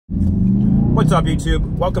What's up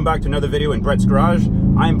YouTube? Welcome back to another video in Bret's Garage.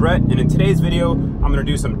 I'm Bret, and in today's video, I'm going to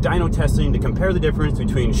do some dyno testing to compare the difference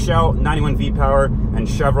between Shell 91 V-Power and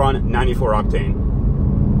Chevron 94 Octane.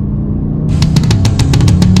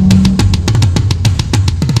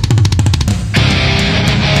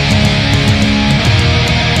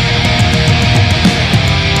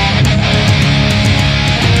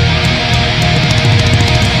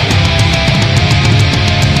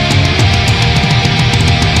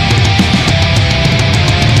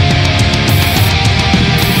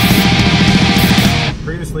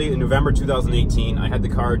 In November 2018, I had the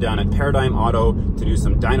car down at Paradigm Auto to do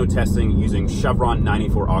some dyno testing using Chevron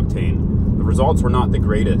 94 Octane. The results were not the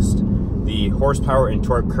greatest. The horsepower and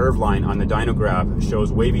torque curve line on the dyno graph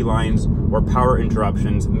shows wavy lines or power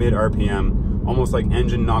interruptions mid RPM, almost like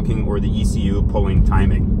engine knocking or the ECU pulling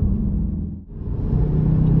timing.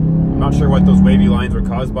 I'm not sure what those wavy lines were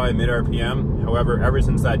caused by mid RPM. However, ever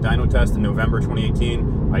since that dyno test in November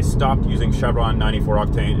 2018, I stopped using Chevron 94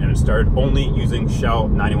 Octane and started only using Shell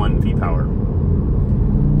 91 V-Power.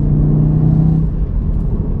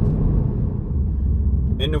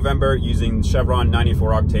 In November, using Chevron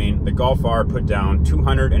 94 Octane, the Golf R put down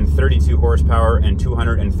 232 horsepower and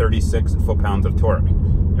 236 foot-pounds of torque.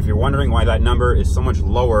 If you're wondering why that number is so much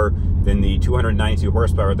lower than the 292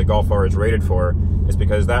 horsepower the Golf R is rated for, it's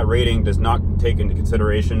because that rating does not take into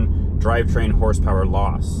consideration drivetrain horsepower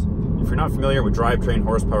loss. If you're not familiar with drivetrain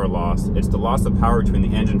horsepower loss, it's the loss of power between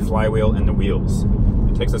the engine flywheel and the wheels.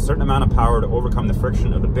 It takes a certain amount of power to overcome the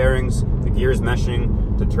friction of the bearings, the gears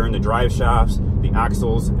meshing, to turn the drive shafts, the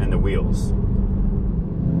axles, and the wheels.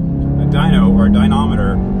 A dyno, or a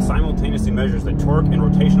dynometer, simultaneously measures the torque and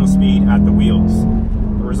rotational speed at the wheels.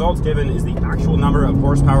 The results given is the actual number of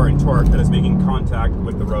horsepower and torque that is making contact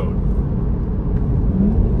with the road.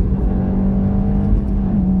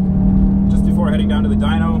 Before heading down to the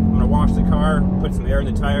dyno, I'm going to wash the car, put some air in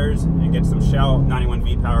the tires, and get some Shell 91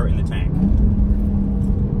 V-Power in the tank.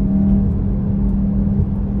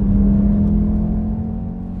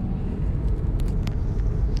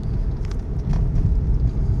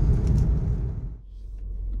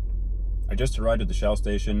 I just arrived at the Shell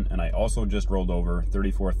station, and I also just rolled over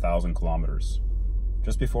 34,000 kilometers.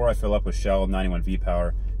 Just before I fill up with Shell 91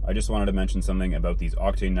 V-Power, I just wanted to mention something about these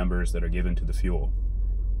octane numbers that are given to the fuel.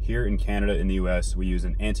 Here in Canada and the US, we use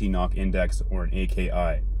an anti-knock index, or an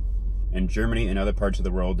AKI. In Germany and other parts of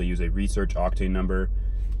the world, they use a research octane number,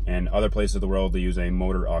 and other places of the world, they use a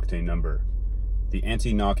motor octane number. The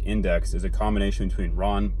anti-knock index is a combination between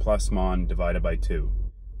RON plus MON divided by 2.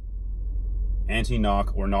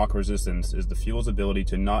 Anti-knock or knock resistance is the fuel's ability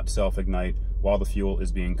to not self-ignite while the fuel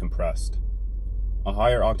is being compressed. A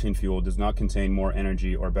higher octane fuel does not contain more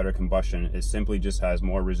energy or better combustion, it simply just has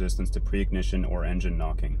more resistance to pre-ignition or engine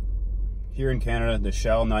knocking. Here in Canada, the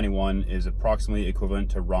Shell 91 is approximately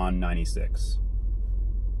equivalent to RON 96.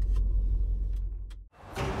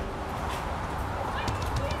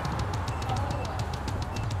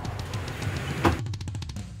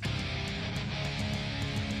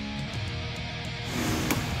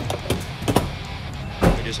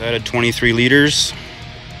 I just added 23 liters.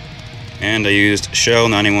 And I used Shell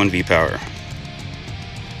 91 V-Power.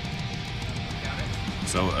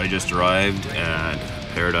 So I just arrived at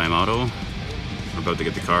Paradigm Auto. We're about to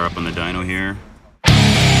get the car up on the dyno here.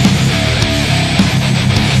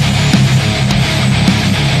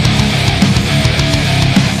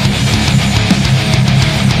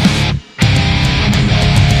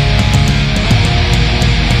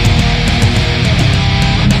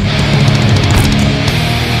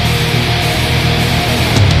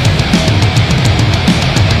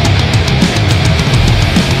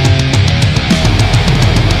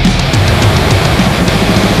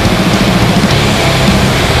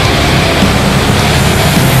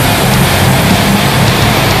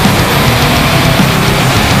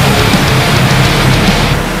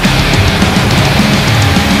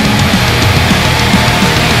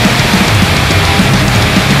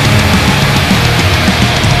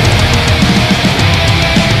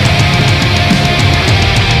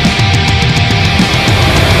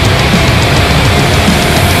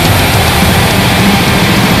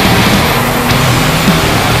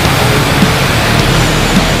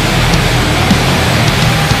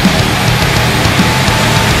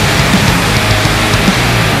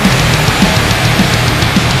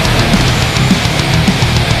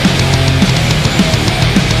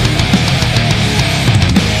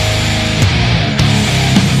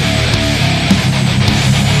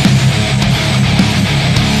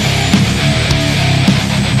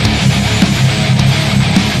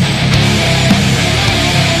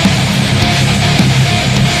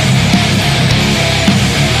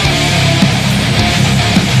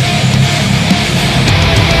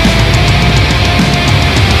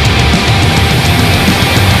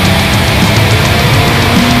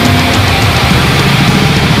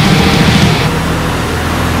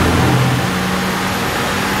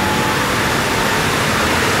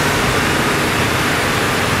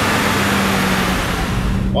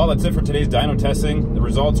 that's it for today's dyno testing. The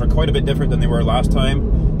results are quite a bit different than they were last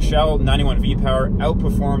time. Shell 91 V-Power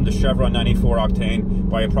outperformed the Chevron 94 Octane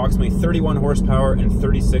by approximately 31 horsepower and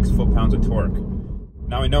 36 foot-pounds of torque.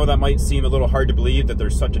 Now I know that might seem a little hard to believe that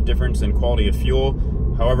there's such a difference in quality of fuel.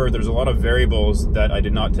 However, there's a lot of variables that I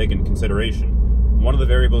did not take into consideration. One of the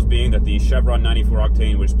variables being that the Chevron 94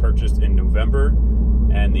 Octane was purchased in November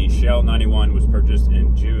and the Shell 91 was purchased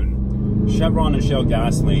in June. Chevron and Shell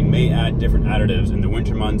gasoline may add different additives in the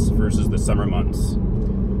winter months versus the summer months.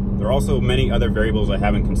 There are also many other variables I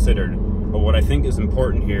haven't considered, but what I think is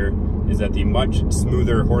important here is that the much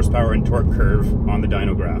smoother horsepower and torque curve on the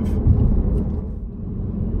dyno graph.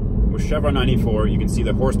 With Chevron 94, you can see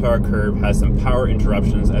the horsepower curve has some power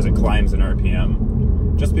interruptions as it climbs in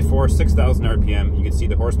RPM. Just before 6,000 RPM, you can see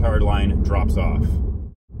the horsepower line drops off.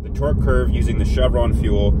 The torque curve using the Chevron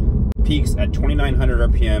fuel peaks at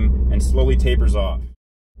 2,900 RPM and slowly tapers off.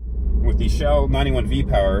 With the Shell 91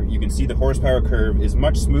 V-Power, you can see the horsepower curve is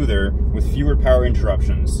much smoother with fewer power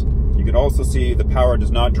interruptions. You can also see the power does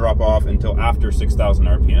not drop off until after 6,000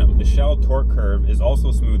 RPM. The Shell torque curve is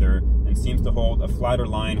also smoother and seems to hold a flatter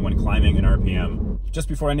line when climbing in RPM. Just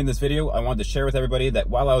before ending this video, I wanted to share with everybody that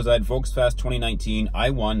while I was at Volksfest 2019, I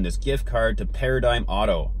won this gift card to Paradigm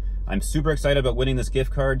Auto. I'm super excited about winning this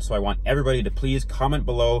gift card, so I want everybody to please comment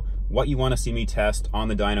below what you want to see me test on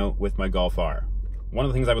the dyno with my Golf R. One of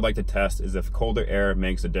the things I would like to test is if colder air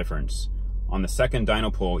makes a difference. On the second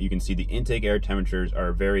dyno pull, you can see the intake air temperatures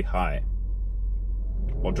are very high.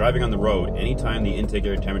 While driving on the road, anytime the intake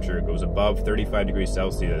air temperature goes above 35 degrees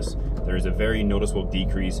Celsius, there is a very noticeable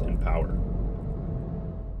decrease in power.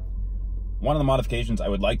 One of the modifications I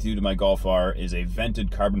would like to do to my Golf R is a vented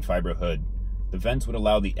carbon fiber hood. The vents would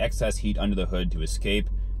allow the excess heat under the hood to escape,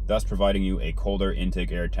 thus providing you a colder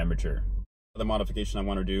intake air temperature. The modification I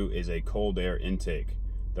want to do is a cold air intake.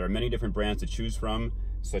 There are many different brands to choose from,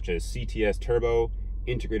 such as CTS Turbo,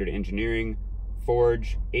 Integrated Engineering,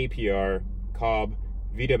 Forge, APR, Cobb,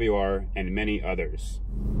 VWR, and many others.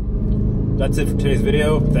 That's it for today's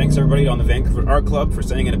video. Thanks everybody on the Vancouver R Club for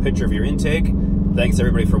sending in a picture of your intake. Thanks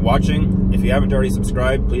everybody for watching. If you haven't already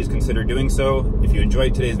subscribed, please consider doing so. If you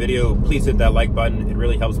enjoyed today's video, please hit that like button. It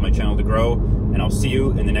really helps my channel to grow, and I'll see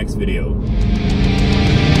you in the next video.